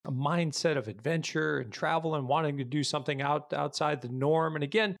mindset of adventure and travel and wanting to do something outside the norm. And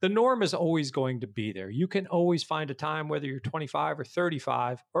again, the norm is always going to be there. You can always find a time, whether you're 25 or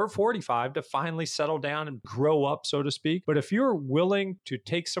 35 or 45, to finally settle down and grow up, so to speak. But if you're willing to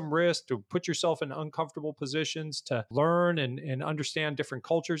take some risk, to put yourself in uncomfortable positions, to learn and understand different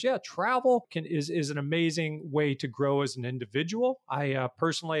cultures, yeah, travel is an amazing way to grow as an individual. I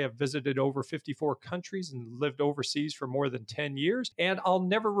personally have visited over 54 countries and lived overseas for more than 10 years, and I'll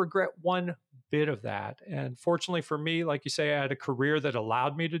never regret one bit of that. And fortunately for me, like you say, I had a career that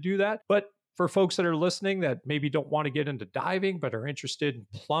allowed me to do that. But for folks that are listening that maybe don't want to get into diving, but are interested in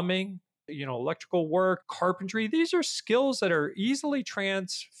plumbing, electrical work, carpentry, these are skills that are easily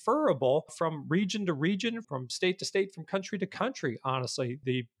transferable from region to region, from state to state, from country to country. Honestly,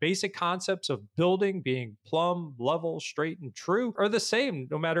 the basic concepts of building being plumb, level, straight, and true are the same,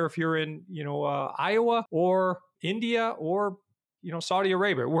 no matter if you're in, Iowa or India or Saudi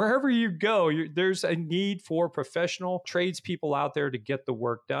Arabia. Wherever you go, there's a need for professional tradespeople out there to get the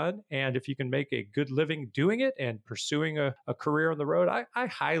work done. And if you can make a good living doing it and pursuing a career on the road, I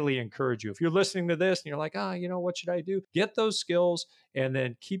highly encourage you. If you're listening to this and you're like, what should I do? Get those skills and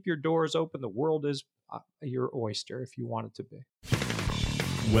then keep your doors open. The world is your oyster if you want it to be.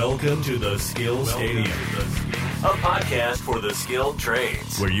 Welcome to the Skill Stadium, a podcast for the skilled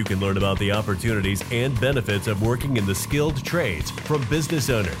trades, where you can learn about the opportunities and benefits of working in the skilled trades from business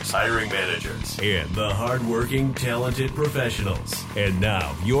owners, hiring managers, and the hardworking, talented professionals. And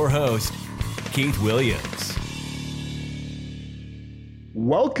now, your host, Keith Williams.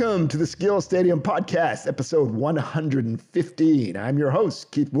 Welcome to the Skill Stadium podcast, episode 115. I'm your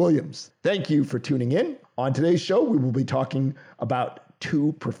host, Keith Williams. Thank you for tuning in. On today's show, we will be talking about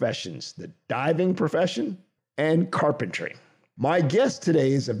two professions, the diving profession and carpentry. My guest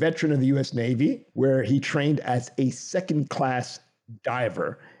today is a veteran of the U.S. Navy, where he trained as a second-class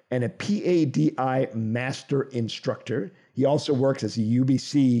diver and a PADI master instructor. He also works as a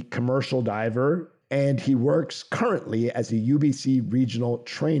UBC commercial diver, and he works currently as a UBC regional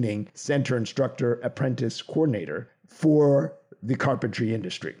training center instructor apprentice coordinator for the carpentry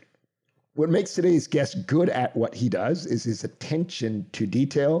industry. What makes today's guest good at what he does is his attention to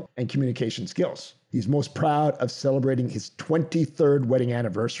detail and communication skills. He's most proud of celebrating his 23rd wedding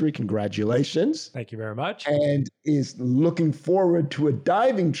anniversary. Congratulations. Thank you very much. And is looking forward to a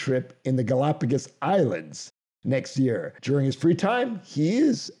diving trip in the Galapagos Islands next year. During his free time, he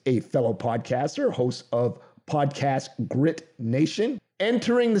is a fellow podcaster, host of podcast Grit Nation.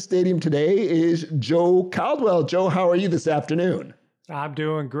 Entering the stadium today is Joe Caldwell. Joe, how are you this afternoon? I'm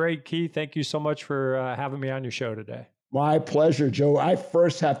doing great, Keith. Thank you so much for having me on your show today. My pleasure, Joe. I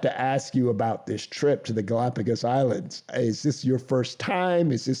first have to ask you about this trip to the Galapagos Islands. Is this your first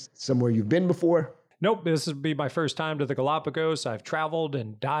time? Is this somewhere you've been before? Nope, this will be my first time to the Galapagos. I've traveled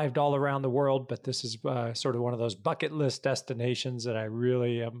and dived all around the world, but this is sort of one of those bucket list destinations that I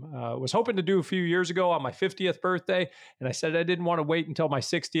really was hoping to do a few years ago on my 50th birthday. And I said I didn't want to wait until my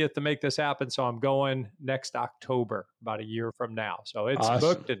 60th to make this happen. So I'm going next October, about a year from now. So it's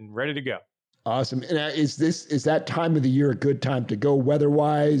booked and ready to go. Awesome. And is that time of the year a good time to go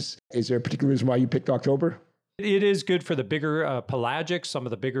weather-wise? Is there a particular reason why you picked October? It is good for the bigger pelagics. Some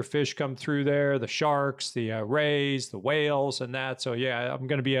of the bigger fish come through there, the sharks, the rays, the whales, and that. So yeah, I'm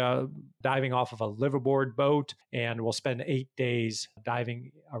going to be diving off of a liveaboard boat, and we'll spend 8 days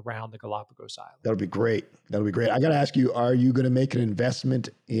diving around the Galapagos Islands. That'll be great. I got to ask you, are you going to make an investment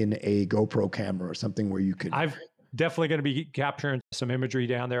in a GoPro camera or something where you could... I've definitely going to be capturing some imagery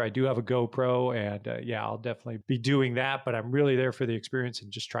down there. I do have a GoPro, and I'll definitely be doing that, but I'm really there for the experience and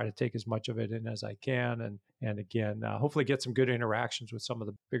just try to take as much of it in as I can. And again, hopefully get some good interactions with some of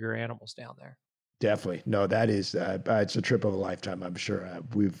the bigger animals down there. Definitely. No, that is, it's a trip of a lifetime, I'm sure.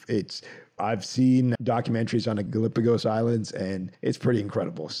 I've seen documentaries on the Galapagos Islands, and it's pretty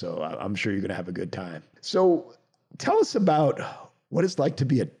incredible. So I'm sure you're going to have a good time. So tell us about what it's like to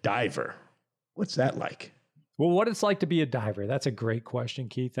be a diver. What's that like? Well, what it's like to be a diver, that's a great question,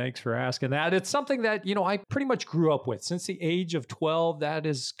 Keith. Thanks for asking that. It's something that, I pretty much grew up with. Since the age of 12, that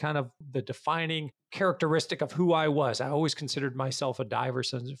is kind of the defining characteristic of who I was. I always considered myself a diver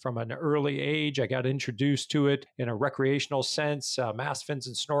since from an early age. I got introduced to it in a recreational sense, mast fins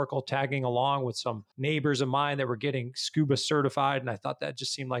and snorkel, tagging along with some neighbors of mine that were getting scuba certified. And I thought that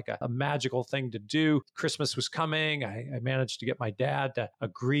just seemed like a magical thing to do. Christmas was coming. I managed to get my dad to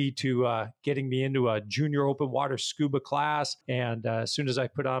agree to getting me into a junior open water scuba class. And as soon as I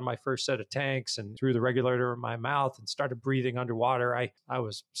put on my first set of tanks and threw the regulator in my mouth and started breathing underwater, I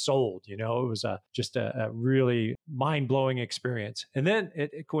was sold. It was just just a really mind-blowing experience. And then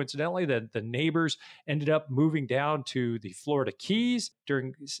coincidentally, the neighbors ended up moving down to the Florida Keys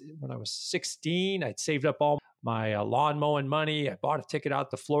when I was 16. I'd saved up all my lawn mowing money. I bought a ticket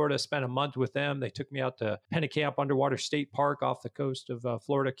out to Florida, spent a month with them. They took me out to Pennicamp Underwater State Park off the coast of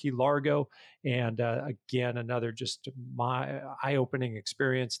Florida, Key Largo. And again, another just my eye-opening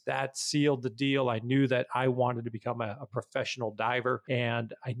experience. That sealed the deal. I knew that I wanted to become a professional diver,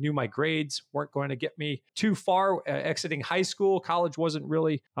 and I knew my grades weren't going to get me too far exiting high school. College wasn't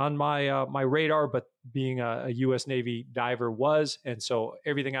really on my radar, but being a U.S. Navy diver was. And so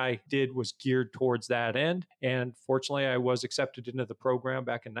everything I did was geared towards that end. And fortunately, I was accepted into the program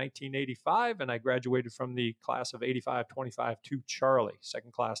back in 1985, and I graduated from the class of 85-25 to Charlie,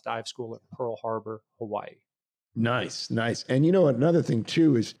 second class dive school at Pearl Harbor, Hawaii. Nice, nice. And another thing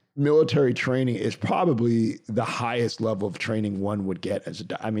too is military training is probably the highest level of training one would get as a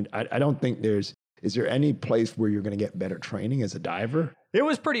diver. I mean, I don't think is there any place where you're going to get better training as a diver? It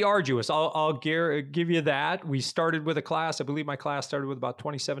was pretty arduous. I'll give you that. We started with a class. I believe my class started with about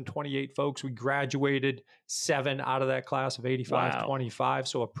 27, 28 folks. We graduated 7 out of that class of 85-25. Wow.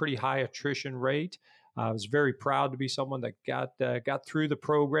 So a pretty high attrition rate. I was very proud to be someone that got through the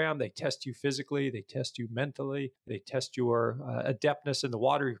program. They test you physically, they test you mentally, they test your adeptness in the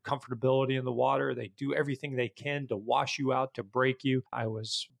water, your comfortability in the water. They do everything they can to wash you out, to break you. I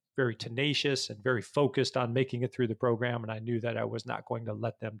was very tenacious and very focused on making it through the program, and I knew that I was not going to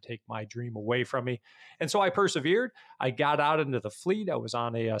let them take my dream away from me. And so I persevered. I got out into the fleet. I was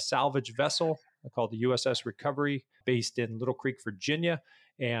on a salvage vessel called the USS Recovery, based in Little Creek, Virginia.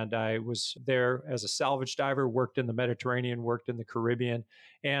 And I was there as a salvage diver, worked in the Mediterranean, worked in the Caribbean.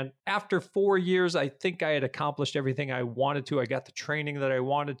 And after 4 years, I think I had accomplished everything I wanted to. I got the training that I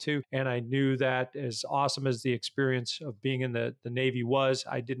wanted to. And I knew that as awesome as the experience of being in the Navy was,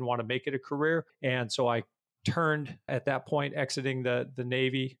 I didn't want to make it a career. And so I turned at that point, exiting the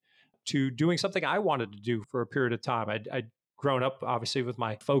Navy, to doing something I wanted to do for a period of time. I'd grown up, obviously, with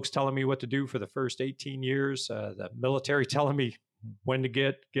my folks telling me what to do for the first 18 years, the military telling me when to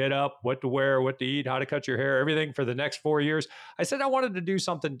get up, what to wear, what to eat, how to cut your hair, everything for the next 4 years. I said I wanted to do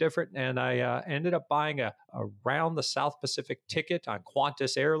something different, and I ended up buying a round the South Pacific ticket on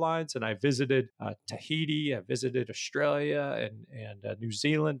Qantas Airlines, and I visited Tahiti, I visited Australia and New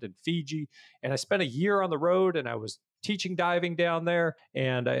Zealand and Fiji, and I spent a year on the road, and I was teaching diving down there.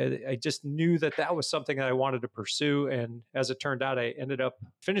 And I just knew that was something that I wanted to pursue. And as it turned out, I ended up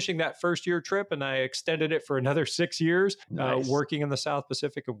finishing that first year trip, and I extended it for another 6 years, nice. Working in the South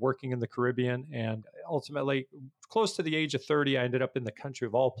Pacific and working in the Caribbean. And ultimately, close to the age of 30, I ended up in the country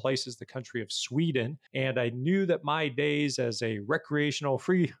of all places, the country of Sweden. And I knew that my days as a recreational,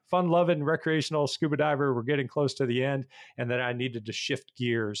 free, fun-loving recreational scuba diver were getting close to the end, and that I needed to shift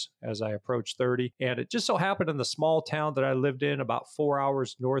gears as I approached 30. And it just so happened in the small town that I lived in, about 4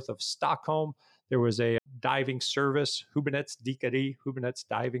 hours north of Stockholm, there was a diving service, Hubinets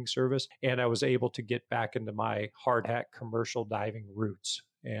diving service, and I was able to get back into my hard hat commercial diving roots.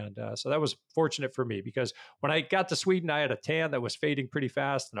 And so that was fortunate for me, because when I got to Sweden, I had a tan that was fading pretty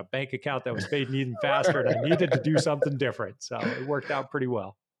fast and a bank account that was fading even faster, and I needed to do something different. So it worked out pretty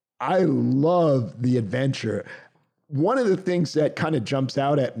well. I love the adventure. One of the things that kind of jumps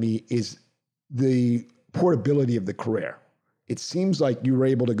out at me is the portability of the career. It seems like you were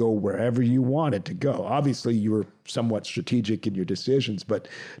able to go wherever you wanted to go. Obviously, you were somewhat strategic in your decisions, but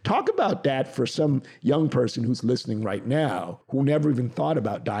talk about that for some young person who's listening right now, who never even thought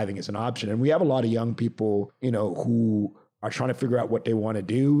about diving as an option. And we have a lot of young people, who are trying to figure out what they want to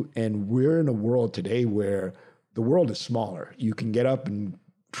do. And we're in a world today where the world is smaller. You can get up and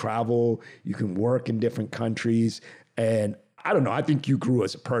travel, you can work in different countries. And I don't know, I think you grew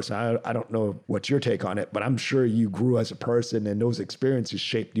as a person. I don't know what's your take on it, but I'm sure you grew as a person, and those experiences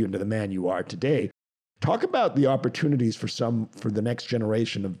shaped you into the man you are today. Talk about the opportunities for the next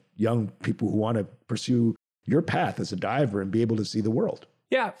generation of young people who want to pursue your path as a diver and be able to see the world.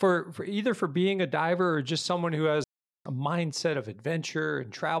 Yeah, for either for being a diver or just someone who has a mindset of adventure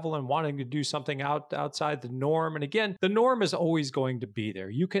and travel and wanting to do something outside the norm. And again, the norm is always going to be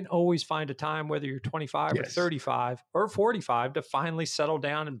there. You can always find a time, whether you're 25 or 35 or 45, to finally settle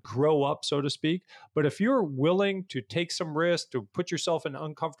down and grow up, so to speak. But if you're willing to take some risk, to put yourself in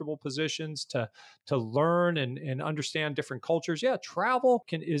uncomfortable positions, to learn and understand different cultures, travel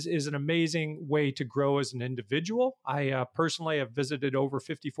is an amazing way to grow as an individual. I personally have visited over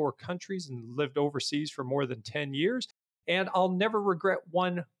 54 countries and lived overseas for more than 10 years. And I'll never regret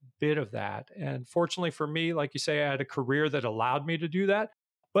one bit of that. And fortunately for me, like you say, I had a career that allowed me to do that.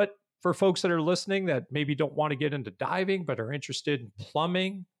 But for folks that are listening that maybe don't want to get into diving, but are interested in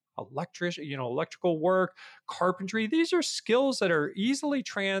plumbing electrical work, carpentry. These are skills that are easily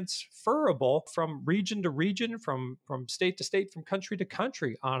transferable from region to region, from state to state, from country to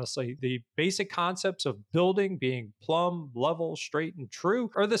country. Honestly, the basic concepts of building being plumb, level, straight, and true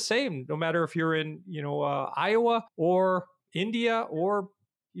are the same, no matter if you're in Iowa or India or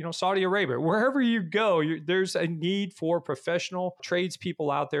Saudi Arabia. Wherever you go, there's a need for professional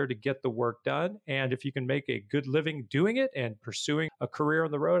tradespeople out there to get the work done. And if you can make a good living doing it and pursuing a career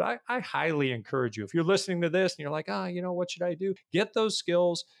on the road, I highly encourage you. If you're listening to this and you're like, what should I do? Get those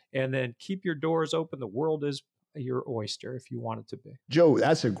skills and then keep your doors open. The world is your oyster if you want it to be. Joe,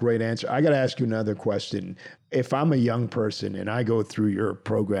 that's a great answer. I got to ask you another question. If I'm a young person and I go through your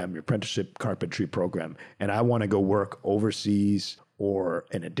program, your apprenticeship carpentry program, and I want to go work overseas or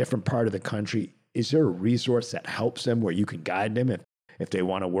in a different part of the country, is there a resource that helps them where you can guide them if they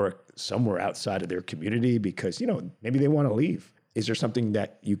want to work somewhere outside of their community because, maybe they want to leave? Is there something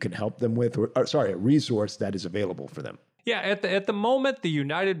that you can help them with, or a resource that is available for them? Yeah, at the moment, the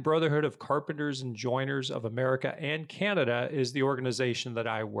United Brotherhood of Carpenters and Joiners of America and Canada is the organization that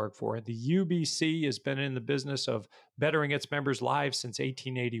I work for. The UBC has been in the business of bettering its members' lives since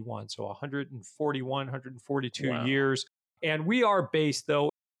 1881, so 142 wow. years. And we are based, though,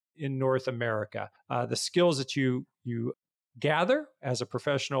 in North America. The skills that you gather as a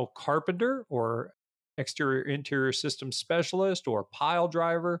professional carpenter or exterior-interior system specialist or pile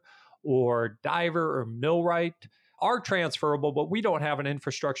driver or diver or millwright are transferable, but we don't have an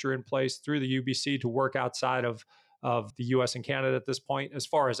infrastructure in place through the UBC to work outside of the U.S. and Canada at this point. As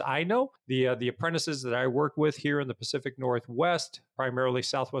far as I know, the apprentices that I work with here in the Pacific Northwest, primarily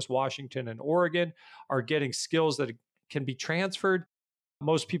Southwest Washington and Oregon, are getting skills that can be transferred.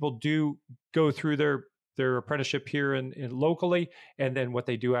 Most people do go through their apprenticeship here in locally, and then what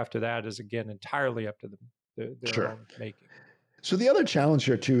they do after that is, again, entirely up to them, their Sure. own making. So the other challenge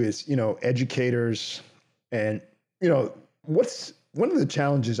here, too, is, educators and what's one of the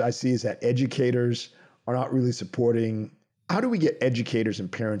challenges I see is that educators are not really supporting. How do we get educators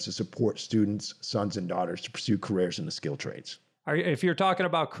and parents to support students, sons and daughters to pursue careers in the skilled trades? If you're talking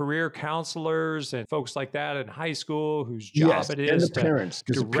about career counselors and folks like that in high school whose job it is to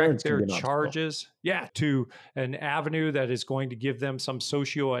direct their charges, to an avenue that is going to give them some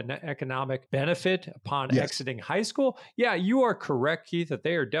socioeconomic benefit upon exiting high school, you are correct, Keith, that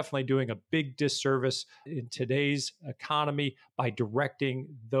they are definitely doing a big disservice in today's economy by directing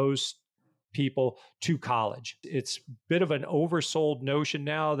those people to college. It's a bit of an oversold notion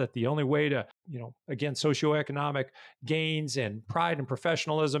now that the only way to, again, socioeconomic gains and pride and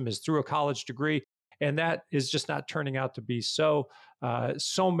professionalism is through a college degree. And that is just not turning out to be so.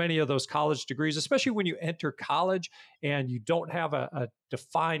 So many of those college degrees, especially when you enter college and you don't have a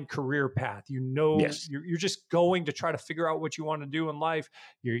defined career path, you're just going to try to figure out what you want to do in life.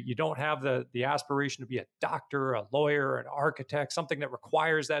 You don't have the aspiration to be a doctor, a lawyer, an architect, something that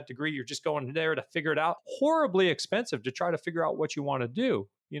requires that degree. You're just going there to figure it out. Horribly expensive to try to figure out what you want to do.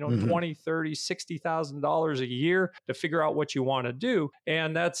 $20,000, $30,000, $60,000 a year to figure out what you want to do.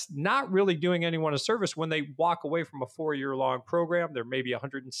 And that's not really doing anyone a service. When they walk away from a 4-year-long program, they're maybe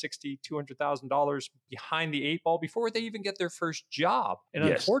 $160,000, $200,000 behind the 8 ball before they even get their first job. And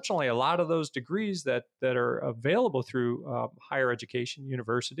unfortunately, a lot of those degrees that are available through higher education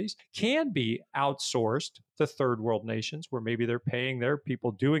universities can be outsourced to third world nations where maybe they're paying their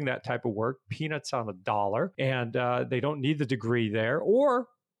people doing that type of work peanuts on a dollar, and they don't need the degree there, or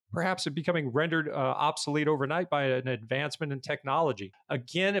perhaps it becoming rendered obsolete overnight by an advancement in technology.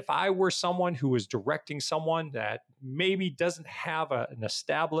 Again, if I were someone who was directing someone that maybe doesn't have an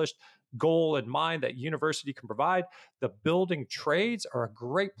established goal in mind that university can provide, the building trades are a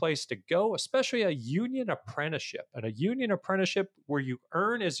great place to go, especially a union apprenticeship. And a union apprenticeship where you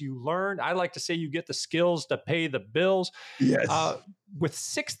earn as you learn. I like to say you get the skills to pay the bills. Yes. With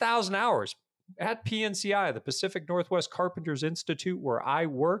 6,000 hours. At PNCI, the Pacific Northwest Carpenters Institute, where I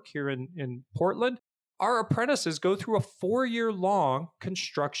work here in Portland, our apprentices go through a 4-year-long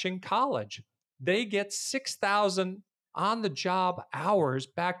construction college. They get 6,000 on-the-job hours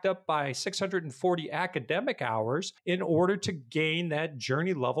backed up by 640 academic hours in order to gain that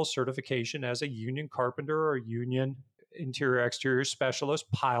journey-level certification as a union carpenter or union interior exterior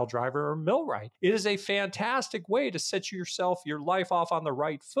specialist, pile driver, or millwright. It is a fantastic way to set your life off on the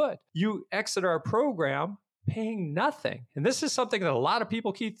right foot. You exit our program paying nothing. And this is something that a lot of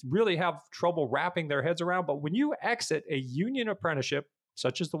people, Keith, really have trouble wrapping their heads around. But when you exit a union apprenticeship,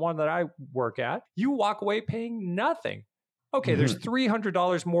 such as the one that I work at, you walk away paying nothing. Okay, there's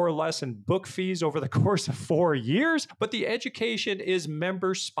 $300 more or less in book fees over the course of 4 years, but the education is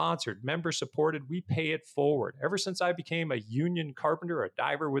member sponsored, member supported. We pay it forward. Ever since I became a union carpenter, a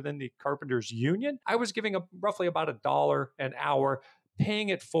diver within the carpenters union, I was giving roughly about $1 an hour, paying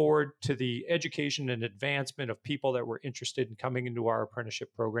it forward to the education and advancement of people that were interested in coming into our apprenticeship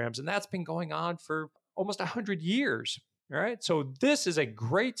programs. And that's been going on for almost 100 years. All right. So this is a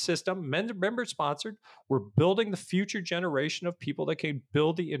great system, member sponsored. We're building the future generation of people that can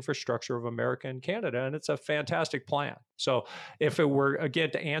build the infrastructure of America and Canada. And it's a fantastic plan. If it were,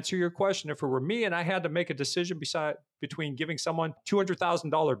 again, to answer your question, if it were me and I had to make a decision between giving someone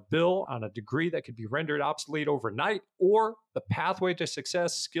 $200,000 bill on a degree that could be rendered obsolete overnight, or the pathway to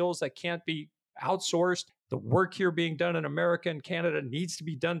success, skills that can't be outsourced, the work here being done in America and Canada needs to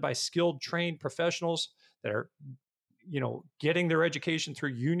be done by skilled, trained professionals that are getting their education through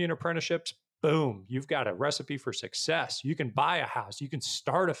union apprenticeships, boom, you've got a recipe for success. You can buy a house, you can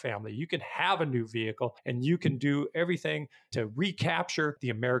start a family, you can have a new vehicle, and you can do everything to recapture the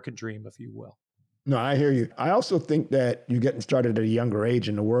American dream, if you will. No, I hear you. I also think that you getting started at a younger age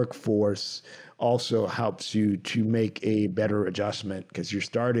in the workforce also helps you to make a better adjustment, because you're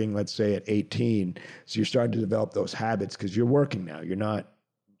starting, let's say, at 18. So you're starting to develop those habits because you're working now.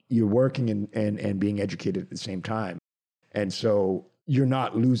 You're working and being educated at the same time. And so you're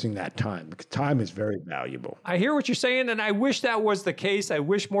not losing that time, because time is very valuable. I hear what you're saying, and I wish that was the case. I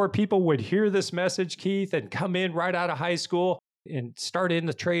wish more people would hear this message, Keith, and come in right out of high school and start in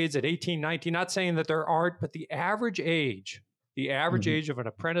the trades at 18, 19. Not saying that there aren't, but the average age of an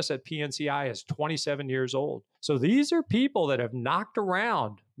apprentice at PNCI is 27 years old. So these are people that have knocked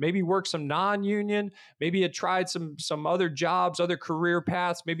around, maybe worked some non-union, maybe had tried some other jobs, other career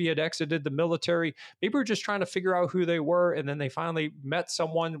paths, maybe had exited the military, maybe were just trying to figure out who they were, and then they finally met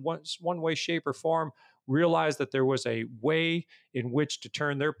someone one way, shape, or form, realized that there was a way in which to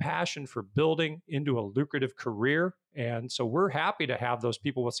turn their passion for building into a lucrative career. And so we're happy to have those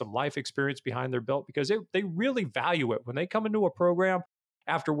people with some life experience behind their belt, because they really value it when they come into a program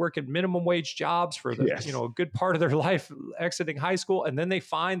after working minimum wage jobs for a good part of their life, exiting high school, and then they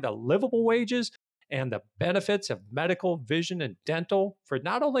find the livable wages and the benefits of medical, vision, and dental for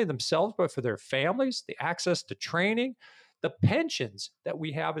not only themselves, but for their families, the access to training, the pensions that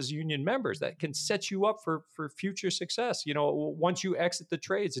we have as union members that can set you up for future success. Once you exit the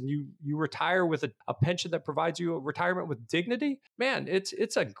trades and you retire with a pension that provides you a retirement with dignity, man,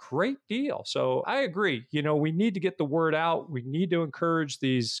 it's a great deal. So I agree. We need to get the word out. We need to encourage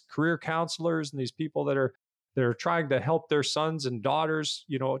these career counselors and these people that are trying to help their sons and daughters,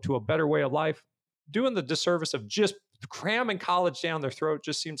 to a better way of life. Doing the disservice of just cramming college down their throat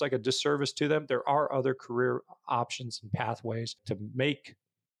just seems like a disservice to them. There are other career options and pathways to make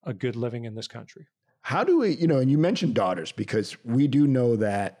a good living in this country. How do we, and you mentioned daughters, because we do know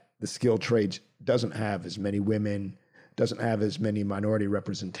that the skilled trades doesn't have as many women, doesn't have as many minority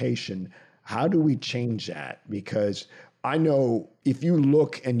representation. How do we change that? Because I know if you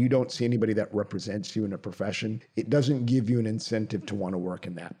look and you don't see anybody that represents you in a profession, it doesn't give you an incentive to want to work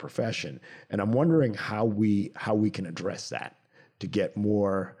in that profession. And I'm wondering how we can address that to get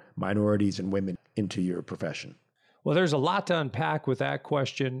more minorities and women into your profession. Well, there's a lot to unpack with that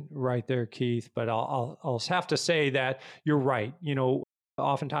question right there, Keith, but I'll have to say that you're right.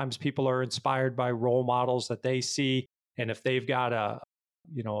 Oftentimes people are inspired by role models that they see, and if they've got a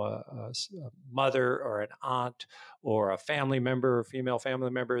mother or an aunt or a family member, a female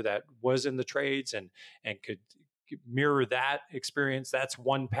family member that was in the trades and could mirror that experience, that's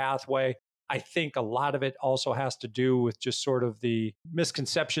one pathway. I think a lot of it also has to do with just sort of the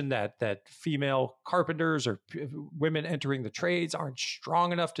misconception that female carpenters or women entering the trades aren't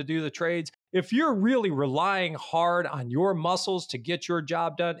strong enough to do the trades. If you're really relying hard on your muscles to get your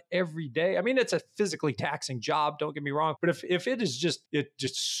job done every day, I mean, it's a physically taxing job, don't get me wrong, but if it is just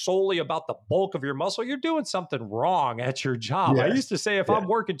solely about the bulk of your muscle, you're doing something wrong at your job. Yes. I used to say, if I'm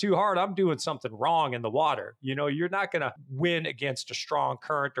working too hard, I'm doing something wrong in the water. You're not going to win against a strong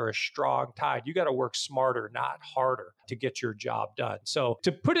current or a strong tide. You got to work smarter, not harder, to get your job done. So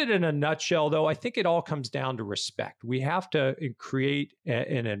to put it in a nutshell, though, I think it all comes down to respect. We have to create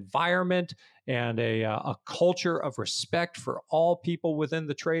an environment and a culture of respect for all people within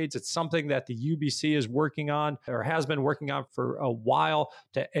the trades. It's something that the UBC is working on, or has been working on for a while,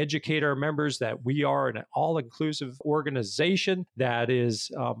 to educate our members that we are an all-inclusive organization that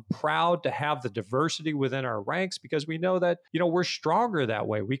is proud to have the diversity within our ranks, because we know that, we're stronger that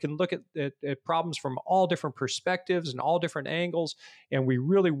way. We can look at problems from all different perspectives and all different angles, and we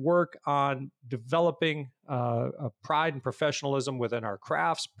really work on developing a pride and professionalism within our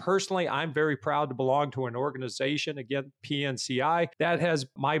crafts. Personally, I'm very proud to belong to an organization, again, PNCI, that has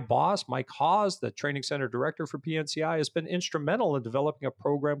my boss, Mike Hawes, the training center director for PNCI, has been instrumental in developing a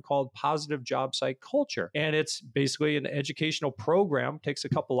program called Positive Job Site Culture. And it's basically an educational program, takes a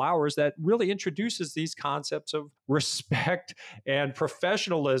couple hours, that really introduces these concepts of respect and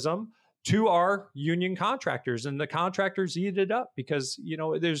professionalism to our union contractors, and the contractors eat it up because,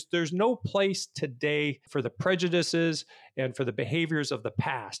 there's no place today for the prejudices and for the behaviors of the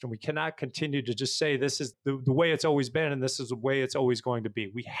past. And we cannot continue to just say this is the way it's always been and this is the way it's always going to be.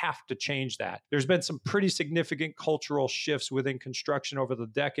 We have to change that. There's been some pretty significant cultural shifts within construction over the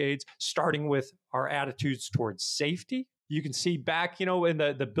decades, starting with our attitudes towards safety. You can see back, in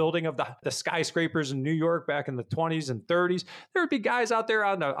the building of the skyscrapers in New York back in the 20s and 30s, there would be guys out there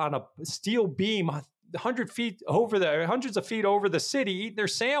on a steel beam 100 feet over hundreds of feet over the city eating their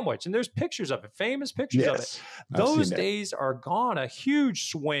sandwich. And there's pictures of it, famous pictures of it. Those days are gone. A huge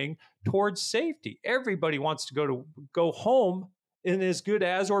swing towards safety. Everybody wants to go home in as good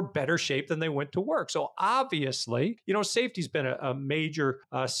as or better shape than they went to work. So obviously, safety's been a major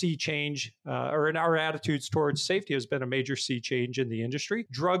sea change, or in our attitudes towards safety has been a major sea change in the industry.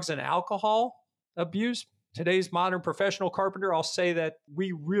 Drugs and alcohol abuse. Today's modern professional carpenter, I'll say that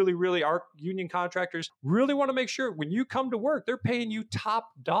we really, our union contractors really want to make sure when you come to work, they're paying you top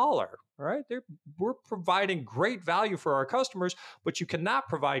dollar, right? We're providing great value for our customers, but you cannot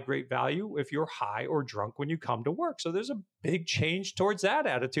provide great value if you're high or drunk when you come to work. So there's a big change towards that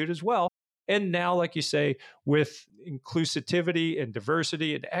attitude as well. And now, like you say, with inclusivity and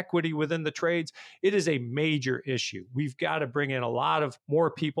diversity and equity within the trades, it is a major issue. We've got to bring in a lot of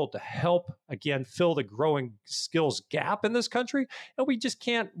more people to help, again, fill the growing skills gap in this country. And we just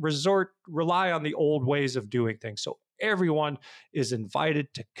can't rely on the old ways of doing things. So everyone is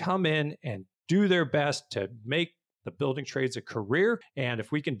invited to come in and do their best to make the building trades a career. And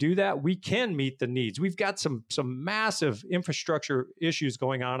if we can do that, we can meet the needs. We've got some massive infrastructure issues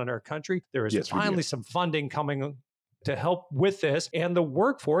going on in our country. There is finally some funding coming to help with this. And the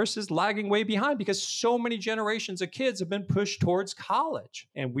workforce is lagging way behind because so many generations of kids have been pushed towards college.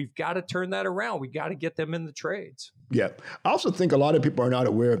 And we've got to turn that around. We got to get them in the trades. Yeah. I also think a lot of people are not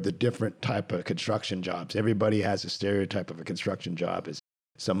aware of the different type of construction jobs. Everybody has a stereotype of a construction job as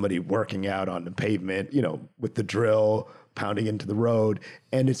somebody working out on the pavement, with the drill, pounding into the road.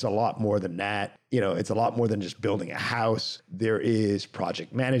 And it's a lot more than that. It's a lot more than just building a house. There is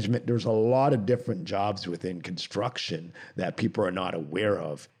project management. There's a lot of different jobs within construction that people are not aware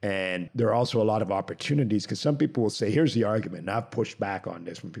of. And there are also a lot of opportunities because some people will say, here's the argument. And I've pushed back on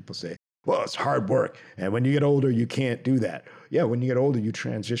this when people say, well, it's hard work. And when you get older, you can't do that. Yeah, when you get older, you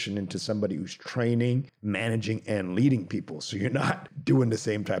transition into somebody who's training, managing, and leading people. So you're not doing the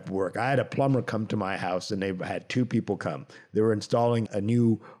same type of work. I had a plumber come to my house and they had two people come. They were installing a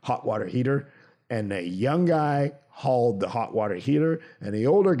new hot water heater and a young guy hauled the hot water heater and the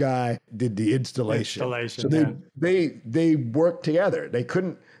older guy did the installation. So they worked together. They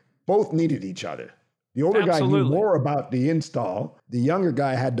both needed each other. The older guy knew more about the install. The younger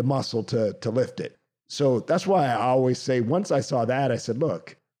guy had the muscle to lift it. So that's why I always say, once I saw that, I said,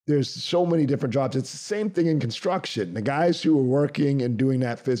 look, there's so many different jobs. It's the same thing in construction. The guys who are working and doing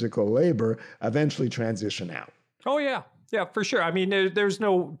that physical labor eventually transition out. Oh, yeah. Yeah, for sure. I mean, there's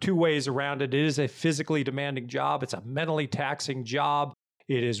no two ways around it. It is a physically demanding job. It's a mentally taxing job.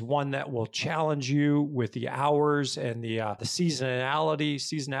 It is one that will challenge you with the hours and the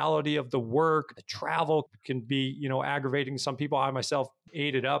seasonality of the work. The travel can be, aggravating some people. I myself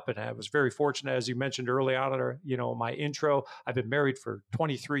ate it up, and I was very fortunate, as you mentioned early on in my intro. I've been married for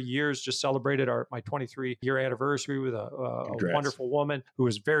 23 years. Just celebrated my 23-year anniversary with a wonderful woman who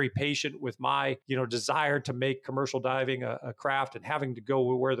was very patient with my desire to make commercial diving a craft and having to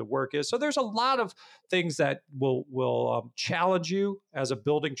go where the work is. So there's a lot of things that will challenge you as a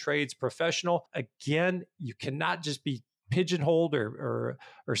building trades professional. Again, you cannot just be pigeonholed or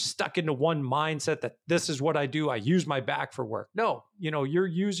stuck into one mindset that this is what I do. I use my back for work. No, you're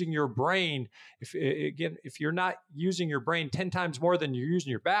using your brain. If you're not using your brain 10 times more than you're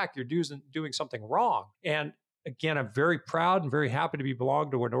using your back, you're doing something wrong. And again, I'm very proud and very happy to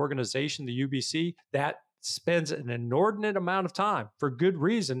belong to an organization, the UBC, that spends an inordinate amount of time, for good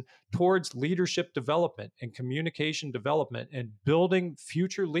reason, towards leadership development and communication development and building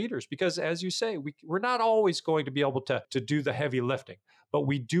future leaders. Because as you say, we're not always going to be able to do the heavy lifting, but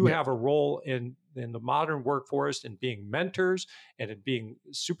we do have a role in the modern workforce in being mentors and in being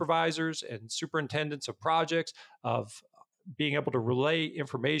supervisors and superintendents of projects, of being able to relay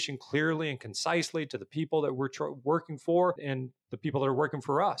information clearly and concisely to the people that we're working for and the people that are working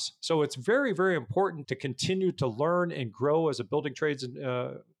for us. So it's very, very important to continue to learn and grow as a building trades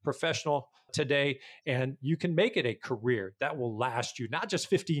professional today. And you can make it a career that will last you not just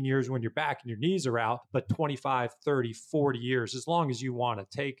 15 years when your back and your knees are out, but 25, 30, 40 years, as long as you want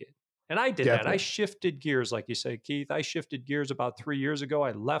to take it. And I did that. I shifted gears, like you said, Keith. I shifted gears about 3 years ago.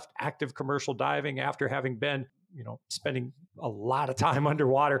 I left active commercial diving after having been, spending a lot of time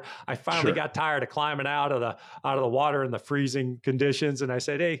underwater. I finally got tired of climbing out of the water in the freezing conditions. And I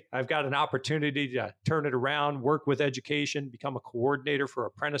said, hey, I've got an opportunity to turn it around, work with education, become a coordinator for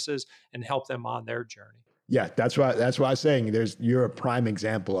apprentices, and help them on their journey. Yeah, that's why I was saying you're a prime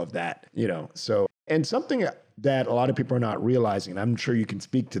example of that, So, and something that a lot of people are not realizing, and I'm sure you can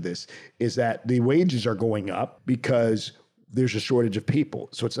speak to this, is that the wages are going up because there's a shortage of people.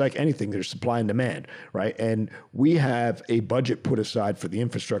 So it's like anything, there's supply and demand, right? And we have a budget put aside for the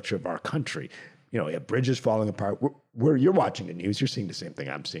infrastructure of our country. We have bridges falling apart. Where you're watching the news, you're seeing the same thing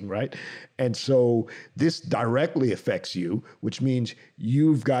I'm seeing, right? And so this directly affects you, which means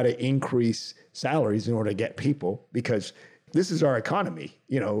you've got to increase salaries in order to get people, because this is our economy.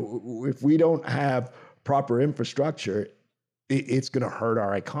 If we don't have proper infrastructure, it's going to hurt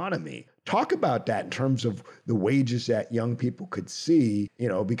our economy. Talk about that in terms of the wages that young people could see,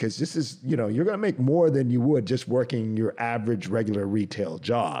 because this is, you're going to make more than you would just working your average regular retail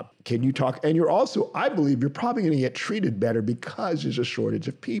job. Can you talk? And you're also, I believe you're probably going to get treated better because there's a shortage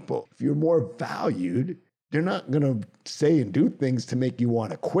of people. If you're more valued, they're not going to say and do things to make you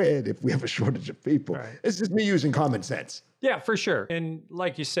want to quit if we have a shortage of people. Right. It's just me using common sense. Yeah, for sure. And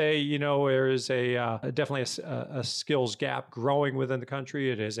like you say, there is definitely a skills gap growing within the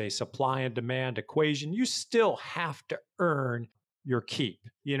country. It is a supply and demand equation. You still have to earn your keep,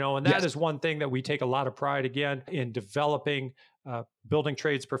 and that is one thing that we take a lot of pride, again, in developing building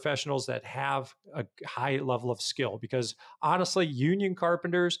trades professionals that have a high level of skill. Because honestly, union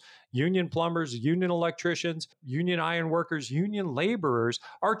carpenters, union plumbers, union electricians, union iron workers, union laborers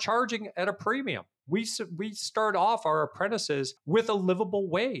are charging at a premium. We start off our apprentices with a livable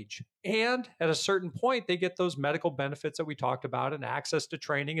wage. And at a certain point, they get those medical benefits that we talked about and access to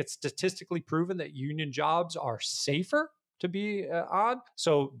training. It's statistically proven that union jobs are safer to be on.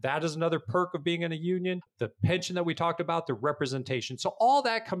 So that is another perk of being in a union. The pension that we talked about, the representation. So all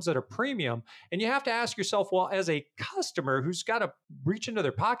that comes at a premium. And you have to ask yourself, well, as a customer who's got to reach into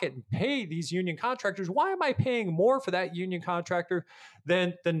their pocket and pay these union contractors, why am I paying more for that union contractor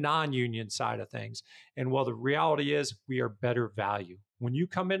than the non-union side of things? And well, the reality is we are better value. When you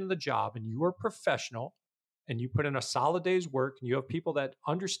come into the job and you are professional, and you put in a solid day's work, and you have people that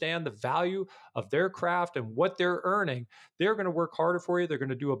understand the value of their craft and what they're earning, they're going to work harder for you. They're going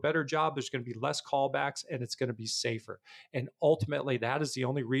to do a better job. There's going to be less callbacks, and it's going to be safer. And ultimately, that is the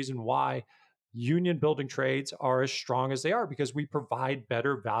only reason why union building trades are as strong as they are, because we provide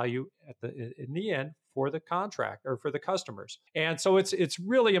better value in the end for the contract or for the customers. And so it's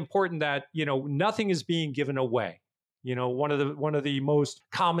really important that, nothing is being given away. One of the most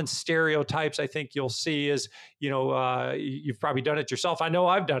common stereotypes I think you'll see is, you've probably done it yourself. I know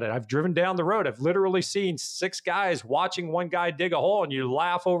I've done it. I've driven down the road. I've literally seen 6 guys watching one guy dig a hole, and you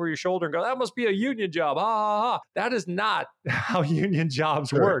laugh over your shoulder and go, that must be a union job. Ha, ha, ha. That is not how union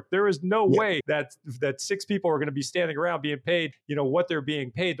jobs work. There is no way that 6 people are going to be standing around being paid, what they're being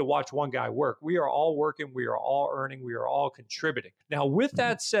paid to watch one guy work. We are all working. We are all earning. We are all contributing. Now, with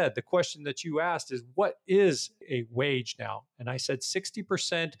that said, the question that you asked is, what is a wage now? And I said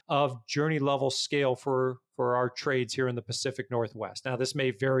 60% of journey level scale for our trades here in the Pacific Northwest. Now, this may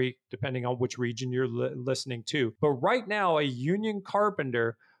vary depending on which region you're listening to, but right now, a union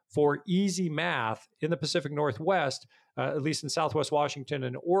carpenter for easy math in the Pacific Northwest, at least in Southwest Washington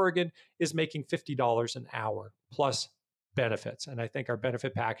and Oregon, is making $50 an hour plus benefits. And I think our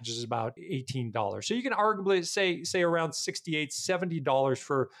benefit package is about $18. So you can arguably say around $68, $70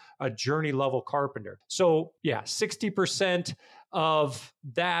 for a journey level carpenter. So yeah, 60% of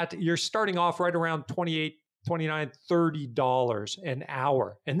that, you're starting off right around $28, $29, $30 an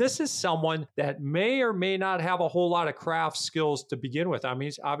hour. And this is someone that may or may not have a whole lot of craft skills to begin with. I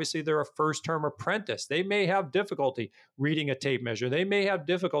mean, obviously they're a first-term apprentice. They may have difficulty reading a tape measure. They may have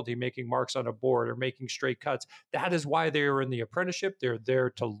difficulty making marks on a board or making straight cuts. That is why they are in the apprenticeship. They're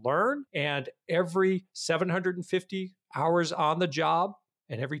there to learn. And every 750 hours on the job,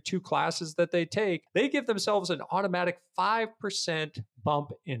 and every 2 classes that they take, they give themselves an automatic 5%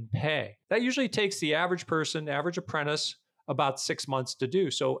 bump in pay. That usually takes the average person, average apprentice, about 6 months to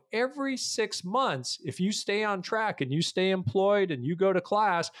do. So every 6 months, if you stay on track and you stay employed and you go to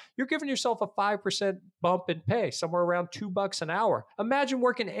class, you're giving yourself a 5% bump in pay, somewhere around $2 an hour. Imagine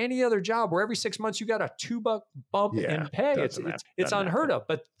working any other job where every 6 months you got a $2 bump in pay. It's unheard of.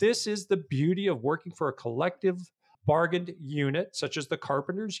 But this is the beauty of working for a collective bargained unit, such as the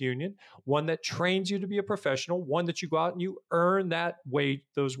Carpenters Union, one that trains you to be a professional, one that you go out and you earn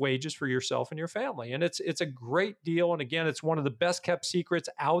those wages for yourself and your family. And it's a great deal. And again, it's one of the best kept secrets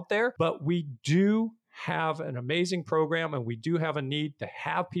out there, but we do have an amazing program and we do have a need to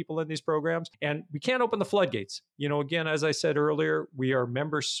have people in these programs, and we can't open the floodgates. Again, as I said earlier, we are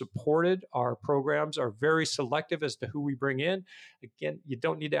member supported. Our programs are very selective as to who we bring in. Again, you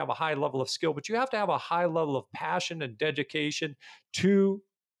don't need to have a high level of skill, but you have to have a high level of passion and dedication to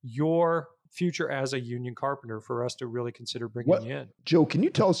your future as a union carpenter for us to really consider bringing you in. Joe, can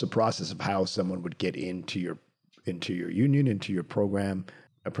you tell us the process of how someone would get into your union, into your program?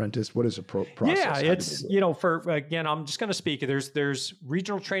 Apprentice, what is a process? Yeah, it's, again, I'm just going to speak. There's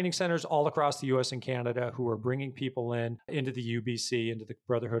regional training centers all across the U.S. and Canada who are bringing people into the UBC, into the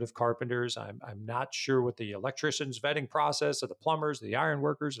Brotherhood of Carpenters. I'm not sure what the electricians vetting process, or the plumbers, the iron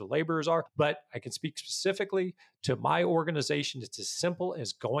workers, the laborers are, but I can speak specifically to my organization. It's as simple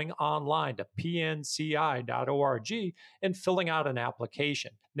as going online to pnci.org and filling out an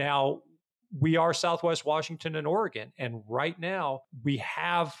application. Now, we are Southwest Washington and Oregon. And right now we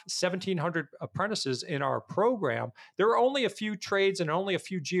have 1,700 apprentices in our program. There are only a few trades and only a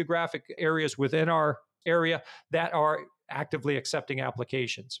few geographic areas within our area that are actively accepting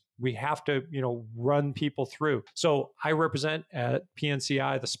applications. We have to, run people through. So I represent at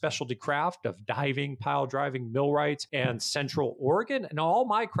PNCI the specialty craft of diving, pile driving, millwrights, and Central Oregon. And all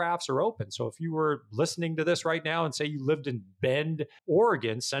my crafts are open. So if you were listening to this right now and say you lived in Bend,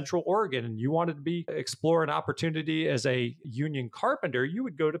 Oregon, Central Oregon, and you wanted to explore an opportunity as a union carpenter, you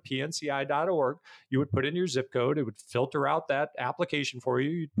would go to pnci.org. You would put in your zip code. It would filter out that application for you.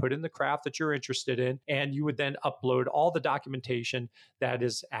 You'd put in the craft that you're interested in, and you would then upload all the documentation that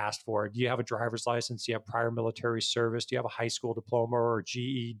is asked for. Do you have a driver's license? Do you have prior military service? Do you have a high school diploma or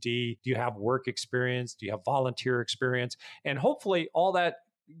GED? Do you have work experience? Do you have volunteer experience? And hopefully all that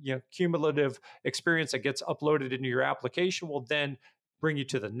cumulative experience that gets uploaded into your application will then bring you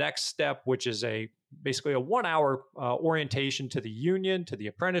to the next step, which is basically a 1-hour orientation to the union, to the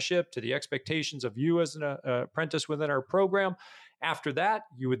apprenticeship, to the expectations of you as an apprentice within our program. After that,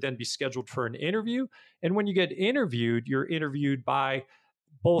 you would then be scheduled for an interview. And when you get interviewed, you're interviewed by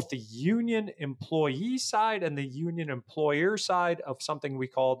both the union employee side and the union employer side of something we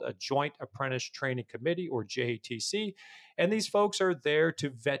called a Joint Apprentice Training Committee, or JATC. And these folks are there to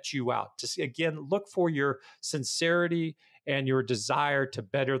vet you out, to again, look for your sincerity and your desire to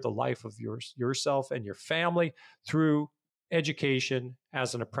better the life of yourself and your family through education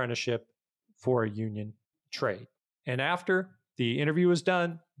as an apprenticeship for a union trade. And after the interview is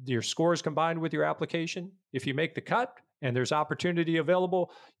done, your score is combined with your application. If you make the cut and there's opportunity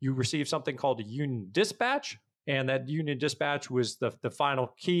available, you receive something called a union dispatch. And that union dispatch was the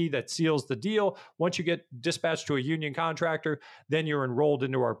final key that seals the deal. Once you get dispatched to a union contractor, then you're enrolled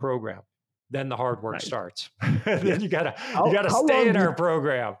into our program. Then the hard work starts. Then you gotta stay in our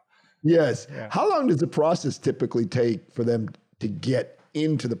program. Yes. Yeah. How long does the process typically take for them to get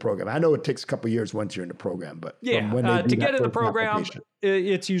into the program? I know it takes a couple of years once you're in the program, but to get in the program,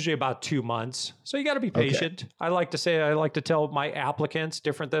 it's usually about 2 months. So you got to be patient. Okay. I like to tell my applicants,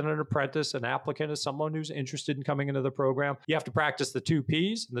 different than an apprentice, an applicant is someone who's interested in coming into the program. You have to practice the 2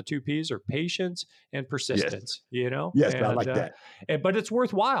 Ps, and the 2 Ps are patience and persistence. Yes, and, I like that. But it's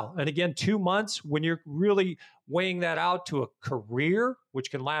worthwhile. And again, 2 months, when you're really weighing that out to a career,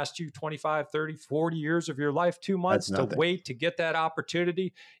 which can last you 25, 30, 40 years of your life, 2 months to wait to get that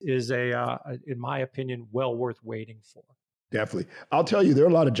opportunity is in my opinion, well worth waiting for. Definitely. I'll tell you, there are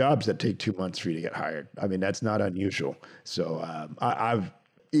a lot of jobs that take 2 months for you to get hired. I mean, that's not unusual. So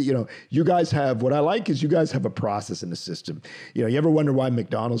you guys have, what I like is you guys have a process in the system. You ever wonder why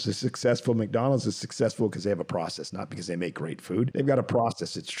McDonald's is successful? McDonald's is successful because they have a process, not because they make great food. They've got a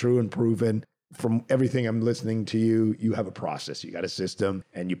process. It's true and proven. From everything I'm listening to you have a process. You got a system,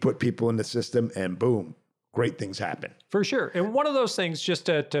 and you put people in the system, and boom, great things happen. For sure. And one of those things, just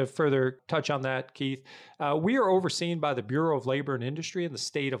to further touch on that, Keith, we are overseen by the Bureau of Labor and Industry in the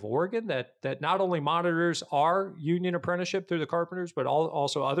state of Oregon that not only monitors our union apprenticeship through the Carpenters, but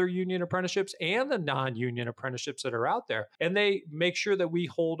also other union apprenticeships and the non-union apprenticeships that are out there. And they make sure that we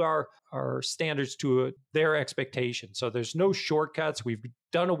hold our standards to their expectations. So there's no shortcuts. We've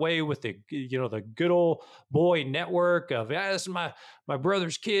done away with the good old boy network of, this is my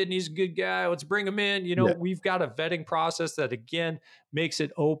brother's kid and he's a good guy. Let's bring him in. We've got a vetting process process that, again, makes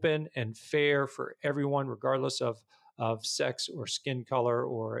it open and fair for everyone, regardless of sex or skin color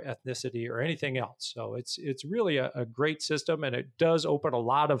or ethnicity or anything else. So it's really a great system, and it does open a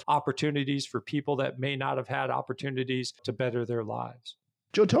lot of opportunities for people that may not have had opportunities to better their lives.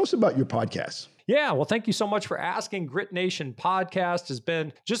 Joe, tell us about your podcast. Yeah, well, thank you so much for asking. Grit Nation podcast has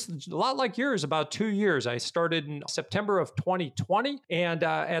been just a lot like yours, about 2 years. I started in September of 2020. And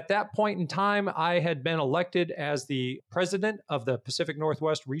at that point in time, I had been elected as the president of the Pacific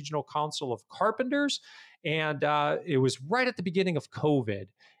Northwest Regional Council of Carpenters. And it was right at the beginning of COVID.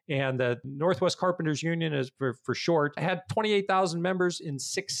 And the Northwest Carpenters Union, is for short, had 28,000 members in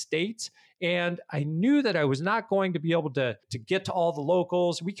 6 states. And I knew that I was not going to be able to get to all the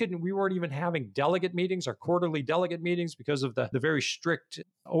locals. We weren't even having delegate meetings, our quarterly delegate meetings, because of the very strict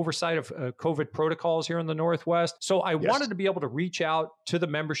oversight of COVID protocols here in the Northwest. So I wanted to be able to reach out to the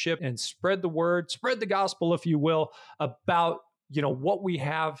membership and spread the word, spread the gospel, if you will, about what we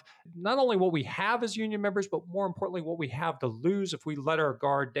have, not only what we have as union members, but more importantly, what we have to lose if we let our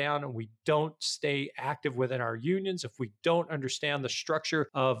guard down and we don't stay active within our unions, if we don't understand the structure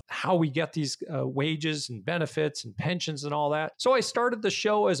of how we get these wages and benefits and pensions and all that. So I started the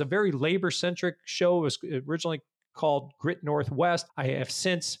show as a very labor-centric show. It was originally called Grit Northwest. I have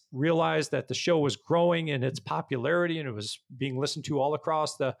since realized that the show was growing in its popularity and it was being listened to all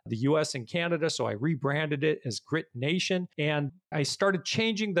across the US and Canada. So I rebranded it as Grit Nation. And I started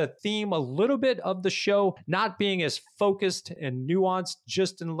changing the theme a little bit of the show, not being as focused and nuanced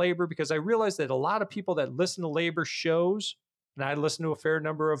just in labor, because I realized that a lot of people that listen to labor shows, and I listen to a fair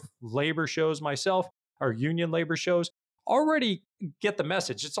number of labor shows myself, or union labor shows, already get the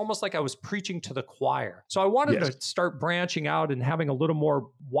message. It's almost like I was preaching to the choir. So I wanted to start branching out and having a little more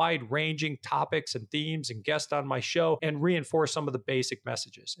wide-ranging topics and themes and guests on my show and reinforce some of the basic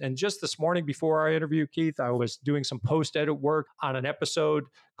messages. And just this morning before our interview, Keith, I was doing some post-edit work on an episode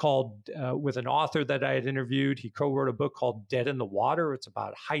called, with an author that I had interviewed. He co-wrote a book called Dead in the Water. It's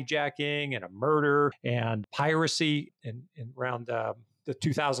about hijacking and a murder and piracy in around the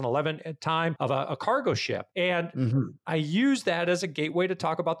 2011 time of a cargo ship. And I use that as a gateway to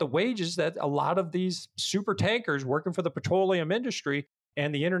talk about the wages that a lot of these super tankers working for the petroleum industry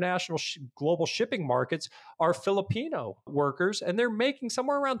and the international global shipping markets are Filipino workers, and they're making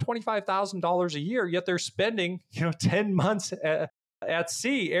somewhere around $25,000 a year, yet they're spending 10 months at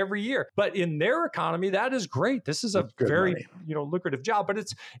sea every year. But in their economy, that is great. This is a very lucrative job, but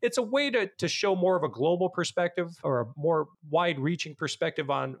it's a way to show more of a global perspective or a more wide-reaching perspective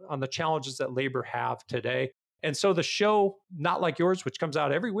on the challenges that labor have today. And so the show, not like yours, which comes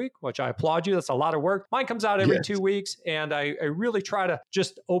out every week, which I applaud you. That's a lot of work. Mine comes out every 2 weeks. And I really try to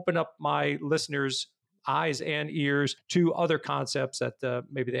just open up my listeners' eyes and ears to other concepts that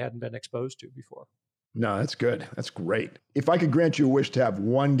maybe they hadn't been exposed to before. No, that's good. That's great. If I could grant you a wish to have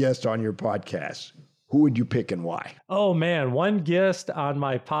one guest on your podcast, who would you pick and why? Oh, man. One guest on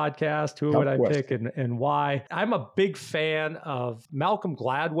my podcast. Who would I pick and why? I'm a big fan of Malcolm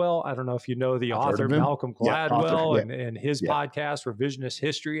Gladwell. I don't know if you know the author, Malcolm Gladwell, and his podcast, Revisionist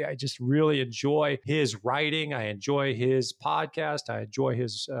History. I just really enjoy his writing. I enjoy his podcast. I enjoy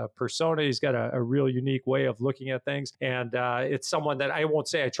his persona. He's got a real unique way of looking at things. And it's someone that I won't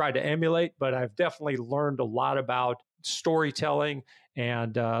say I tried to emulate, but I've definitely learned a lot about storytelling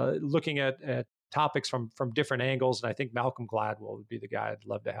and looking at topics from different angles. And I think Malcolm Gladwell would be the guy I'd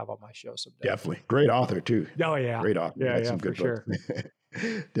love to have on my show someday. Definitely. Great author too. Oh, yeah. Great author. Yeah, some good for books. Sure.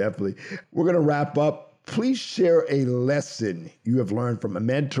 Definitely. We're going to wrap up. Please share a lesson you have learned from a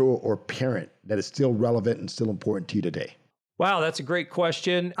mentor or parent that is still relevant and still important to you today. Wow, that's a great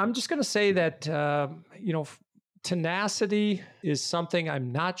question. I'm just going to say that, tenacity is something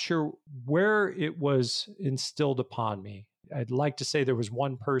I'm not sure where it was instilled upon me. I'd like to say there was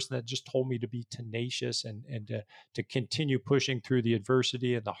one person that just told me to be tenacious and to continue pushing through the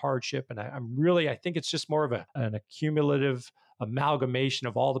adversity and the hardship. And I think it's just more of an accumulative amalgamation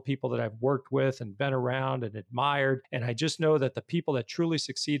of all the people that I've worked with and been around and admired. And I just know that the people that truly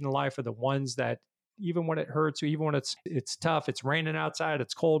succeed in life are the ones that, even when it hurts, even when it's tough, it's raining outside,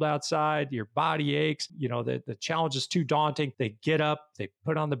 it's cold outside, your body aches, the challenge is too daunting. They get up, they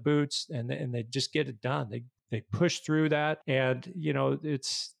put on the boots, and they just get it done. They push through that. And,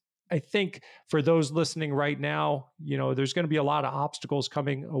 I think for those listening right now, there's going to be a lot of obstacles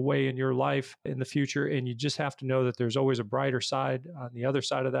coming away in your life in the future. And you just have to know that there's always a brighter side on the other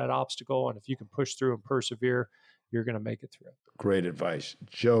side of that obstacle. And if you can push through and persevere, you're going to make it through. Great advice.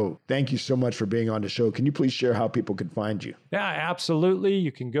 Joe, thank you so much for being on the show. Can you please share how people can find you? Yeah, absolutely.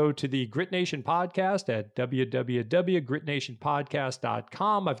 You can go to the Grit Nation podcast at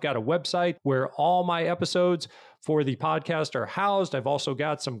www.gritnationpodcast.com. I've got a website where all my episodes for the podcast are housed. I've also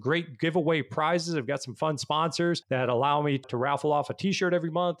got some great giveaway prizes. I've got some fun sponsors that allow me to raffle off a t-shirt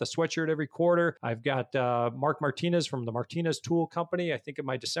every month, a sweatshirt every quarter. I've got Mark Martinez from the Martinez Tool Company. I think in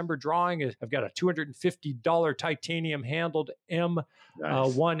my December drawing, I've got a $250 titanium handled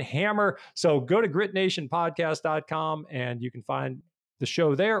M1 hammer. So go to gritnationpodcast.com and you can find the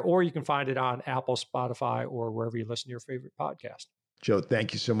show there, or you can find it on Apple, Spotify, or wherever you listen to your favorite podcast. Joe,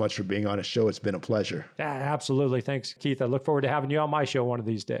 thank you so much for being on the show. It's been a pleasure. Yeah, absolutely. Thanks, Keith. I look forward to having you on my show one of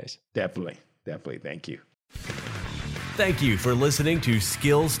these days. Definitely. Thank you. Thank you for listening to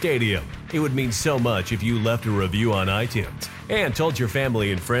Skill Stadium. It would mean so much if you left a review on iTunes and told your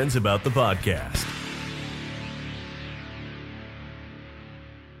family and friends about the podcast.